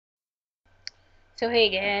So hey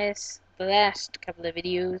guys, the last couple of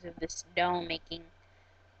videos of this doll making,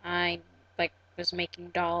 I was making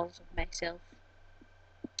dolls of myself,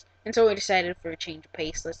 and so I decided for a change of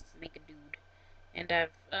pace, let's make a dude. And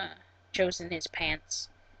I've chosen his pants.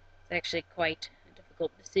 It's actually quite a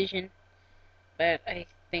difficult decision, but I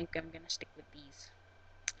think I'm gonna stick with these.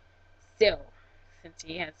 So, since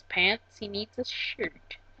he has pants, he needs a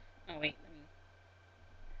shirt. Oh wait,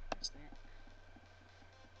 what's that?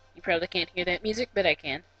 You probably can't hear that music, but I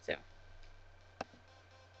can. So.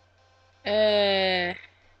 And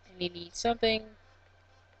he needs something.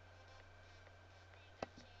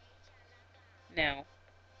 No.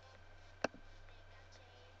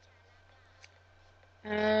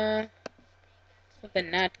 Uh,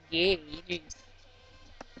 Something not gay. Jeez.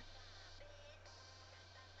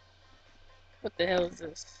 What the hell is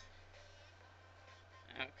this?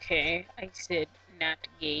 Okay, I said not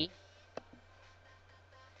gay.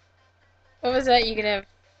 What was that? You could have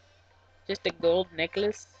just a gold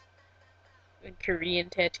necklace and Korean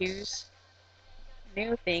tattoos?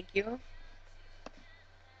 No, thank you.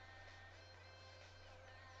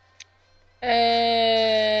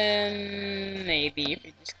 Maybe if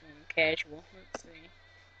you're just going casual. Let's see.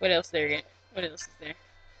 What else there? What else is there?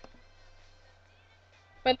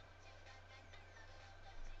 What?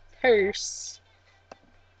 Purse.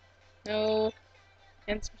 No.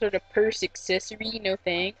 And some sort of purse accessory? No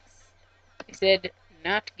thanks. I said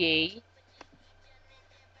not gay.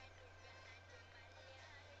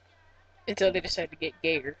 Until they decide to get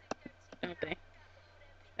gayer, don't they?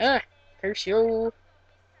 Ah, curse you.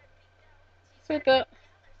 What's up?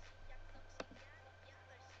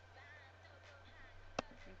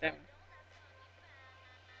 That one.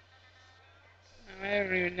 Oh, I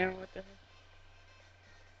don't even know what the hell.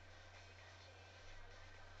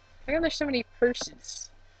 How come there's so many purses?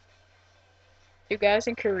 Do guys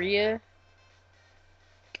in Korea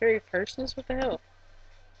carry purses? What the hell?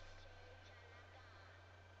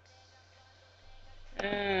 Uh,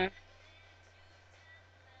 let's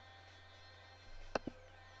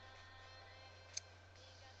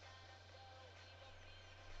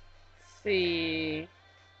see.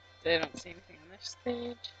 I don't see anything on this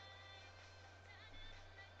page.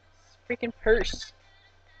 It's a freaking purse.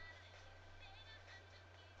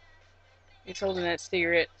 He's holding that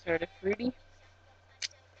cigarette, sort of fruity.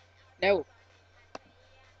 No.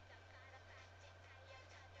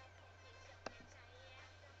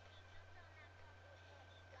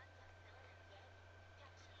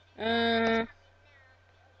 Uh,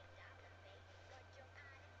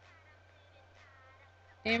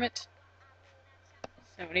 Damn it.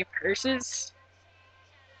 So many purses.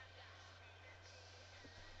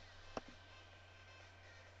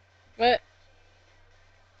 What?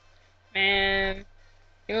 Man.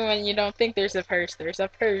 Even when you don't think there's a purse, there's a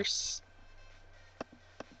purse.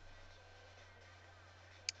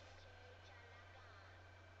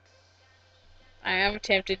 I am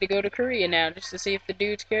tempted to go to Korea now just to see if the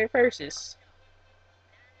dudes carry purses.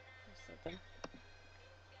 Something.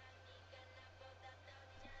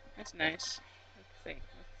 That's nice. Let's see.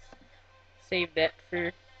 Let's save that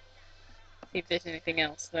for see if there's anything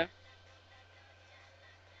else though.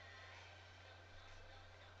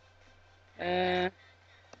 Uh,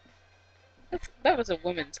 that was a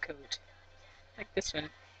woman's coat. Like this one.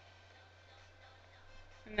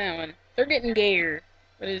 And that one. They're getting gayer.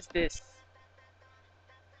 What is this?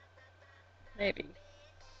 Maybe.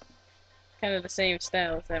 Kind of the same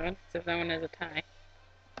style as that one, except that one has a tie.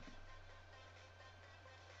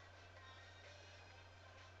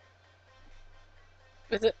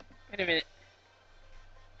 Was it? Wait a minute.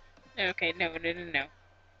 Okay, no.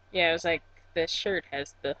 Yeah, it was like the shirt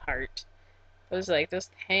has the heart. I was like,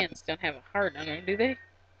 those hands don't have a heart on them, do they?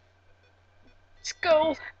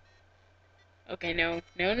 Skull! Okay, no.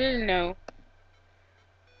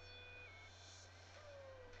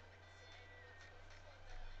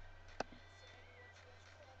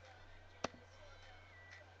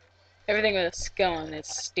 Everything with a skull on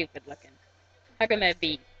it's stupid looking. How can that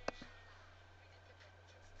be?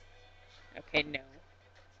 Okay, no.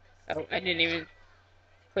 Oh, I didn't even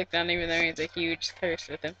click on even though he's a huge curse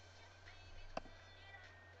with him.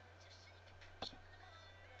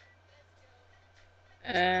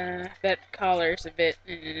 That collar's a bit.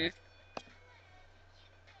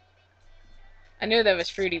 I knew that was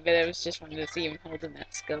fruity, but I was just wanting to see him holding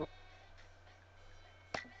that skull.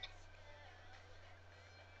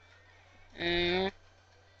 Uh,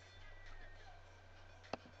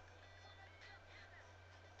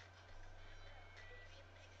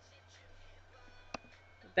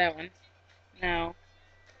 that one. No.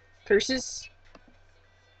 Curses?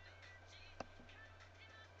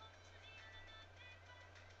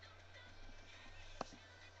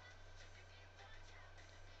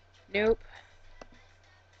 Nope.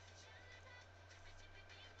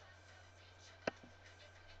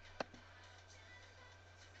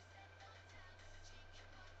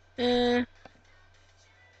 Uh,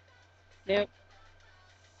 nope.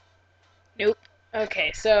 Nope.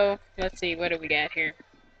 Okay, so let's see. What do we got here?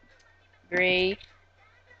 Gray.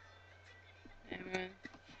 That one.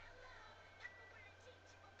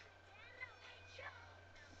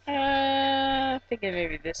 Thinking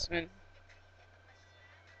maybe this one.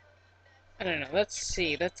 I don't know. Let's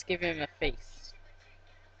see. Let's give him a face.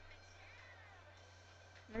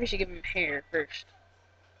 Maybe we should give him hair first.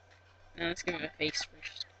 No, let's give him a face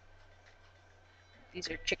first. These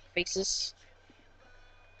are chick faces.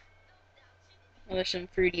 Well, there's some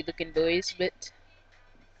fruity looking boys, but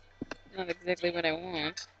not exactly what I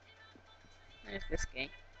want. There's this guy.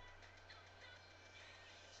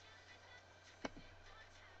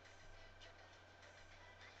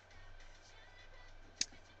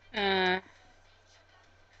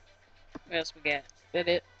 What else we got? Is that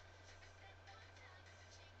it?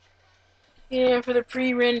 Yeah, for the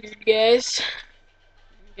pre-rendered guys.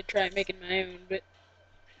 I could try making my own, but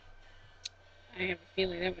I have a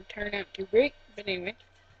feeling that would turn out too great. But anyway,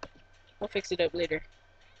 I'll fix it up later.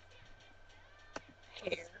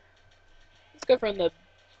 Hair. Let's go from the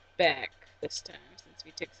back this time, since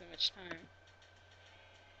we took so much time.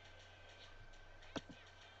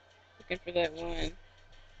 Looking for that one.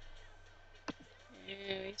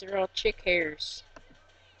 Yeah, these are all chick hairs.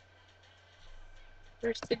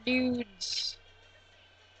 Where's the dudes?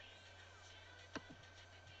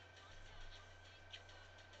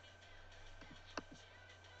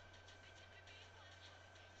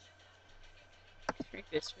 Let's drink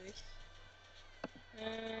this face.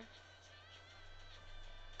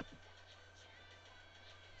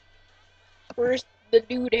 Where's the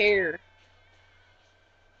dude hair?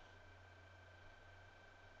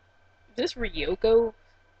 Is this Ryoko?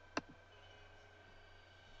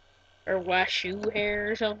 Or Washu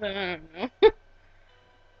hair or something? I don't know.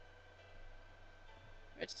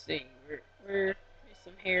 Let's see. Where's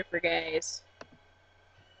some hair for guys?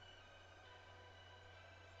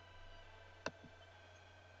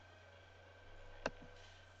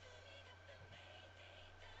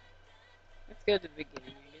 Let's go to the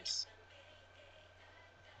beginning, I guess.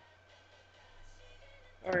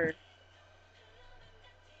 Or,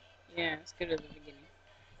 yeah, let's go to the beginning.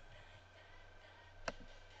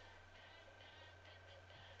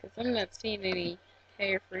 Because I'm not seeing any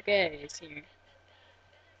hair for guys here.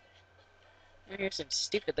 I hear some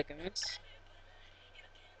stupid looking ones.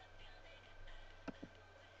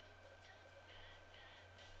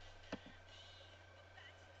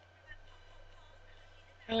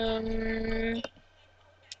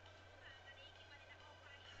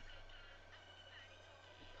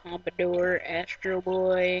 Pompadour, Astro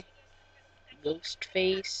Boy,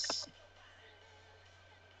 Ghostface.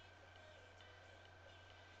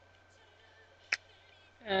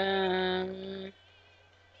 Um,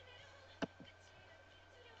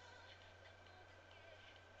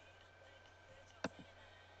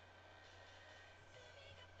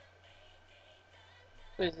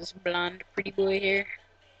 what is this blonde pretty boy here?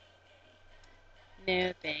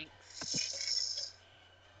 No thanks.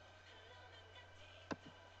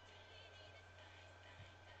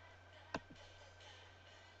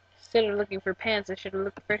 Instead of looking for pants, I should have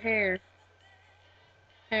looked for hair.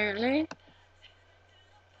 Apparently,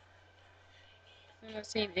 I'm not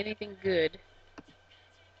seeing anything good.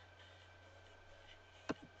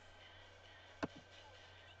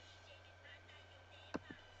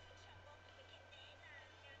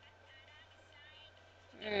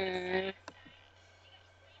 Uh,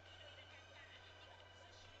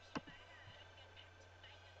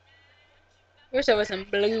 Wish I wasn't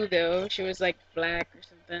blue though. She was like black or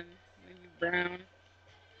something, maybe brown.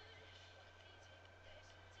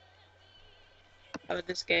 How about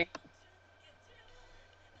this guy?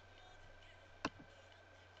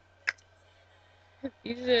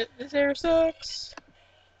 This hair sucks.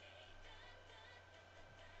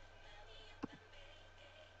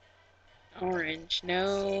 Orange,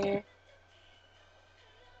 no.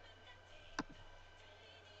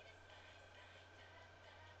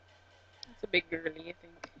 It's a bit girly, I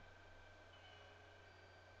think.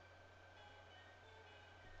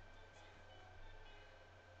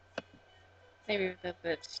 Maybe without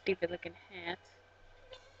that stupid looking hat.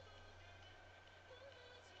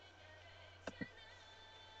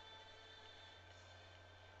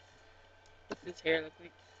 What's his hair look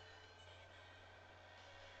like?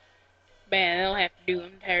 Man, that'll have to do.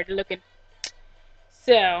 I'm tired of looking.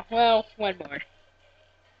 So, well, one more.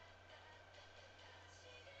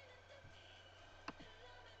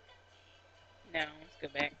 No, let's go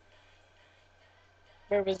back.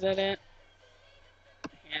 Where was that at?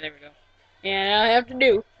 Yeah, there we go. Yeah, now I have to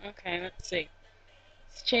do. Okay, let's see.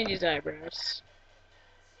 Let's change his eyebrows.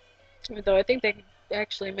 Even though I think they could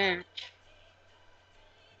actually match.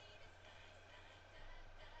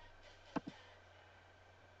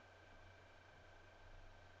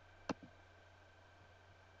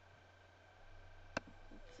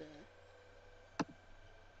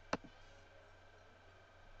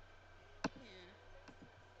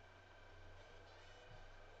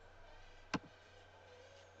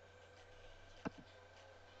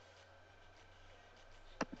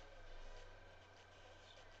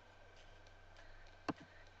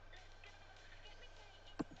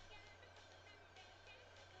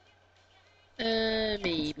 Let's,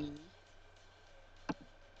 maybe.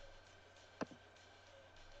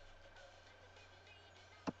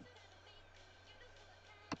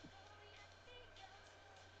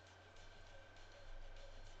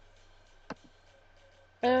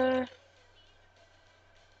 Uh,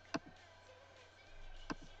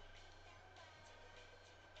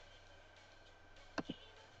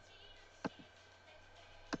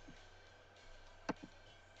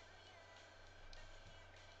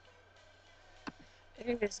 I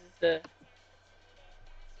think this is the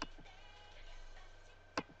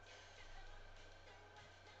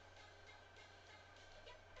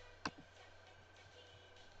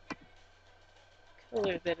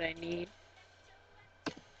color that I need.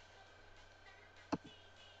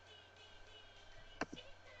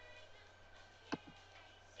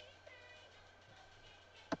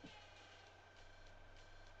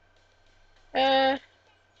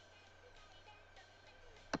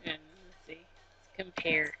 And let's see. Let's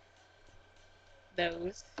compare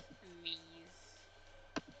those and these.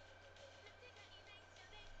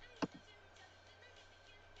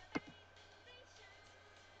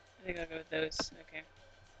 I think I'll go with those. Okay.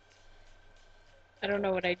 I don't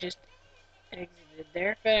know what I just exited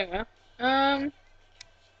there, but well.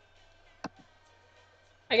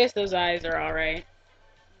 I guess those eyes are alright.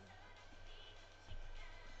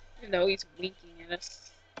 Even though he's winking at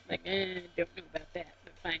us. Like, don't know about that,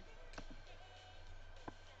 but fine.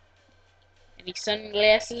 Any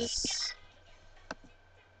sunglasses?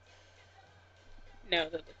 No,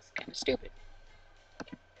 that looks kind of stupid.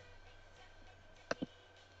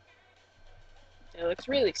 That looks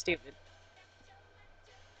really stupid.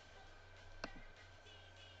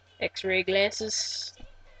 X-ray glasses.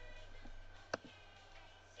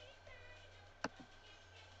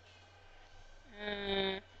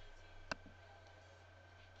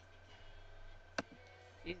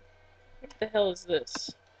 What the hell is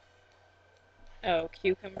this? Oh,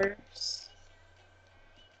 cucumbers.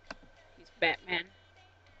 He's Batman.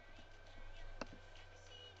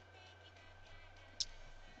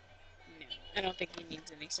 No, I don't think he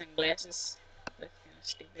needs any sunglasses. That's kind of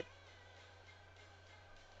stupid.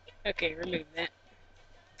 Okay, remove that.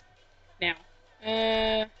 Now,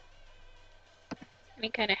 any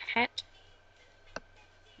kind of hat?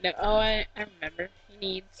 No, oh, I remember. He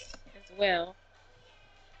needs as well.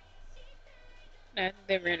 No, I think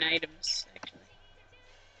they were in items, actually.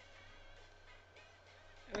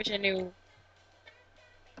 I wish I knew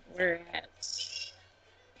where hats.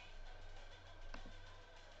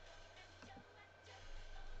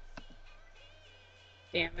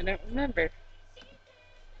 Damn, I don't remember.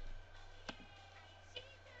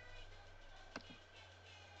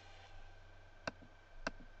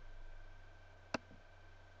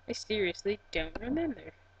 I seriously don't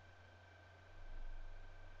remember.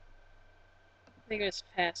 I think it was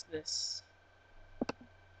past this.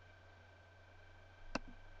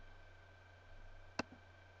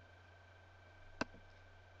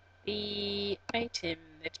 The item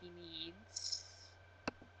that he needs.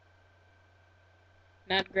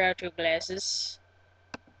 Not Groucho glasses.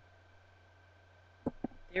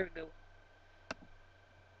 There we go.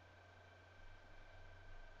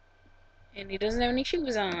 And he doesn't have any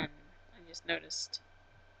shoes on. I just noticed.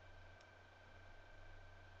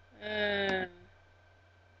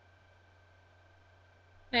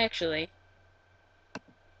 Actually,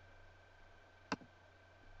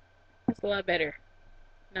 that's a lot better.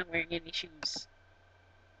 Not wearing any shoes. Let's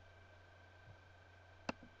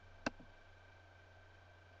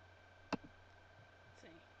see.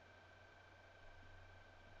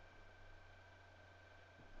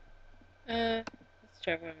 Let's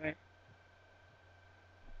try one more.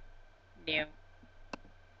 No.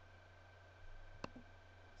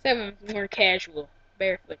 7 more casual.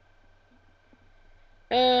 Barefoot.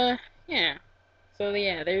 Yeah. So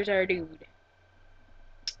yeah, there's our dude.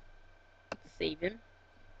 Let's save him.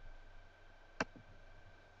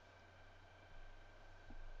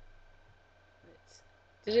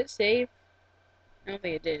 Did it save? I don't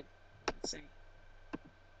think it did. Let's see.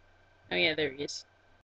 Oh yeah, there he is.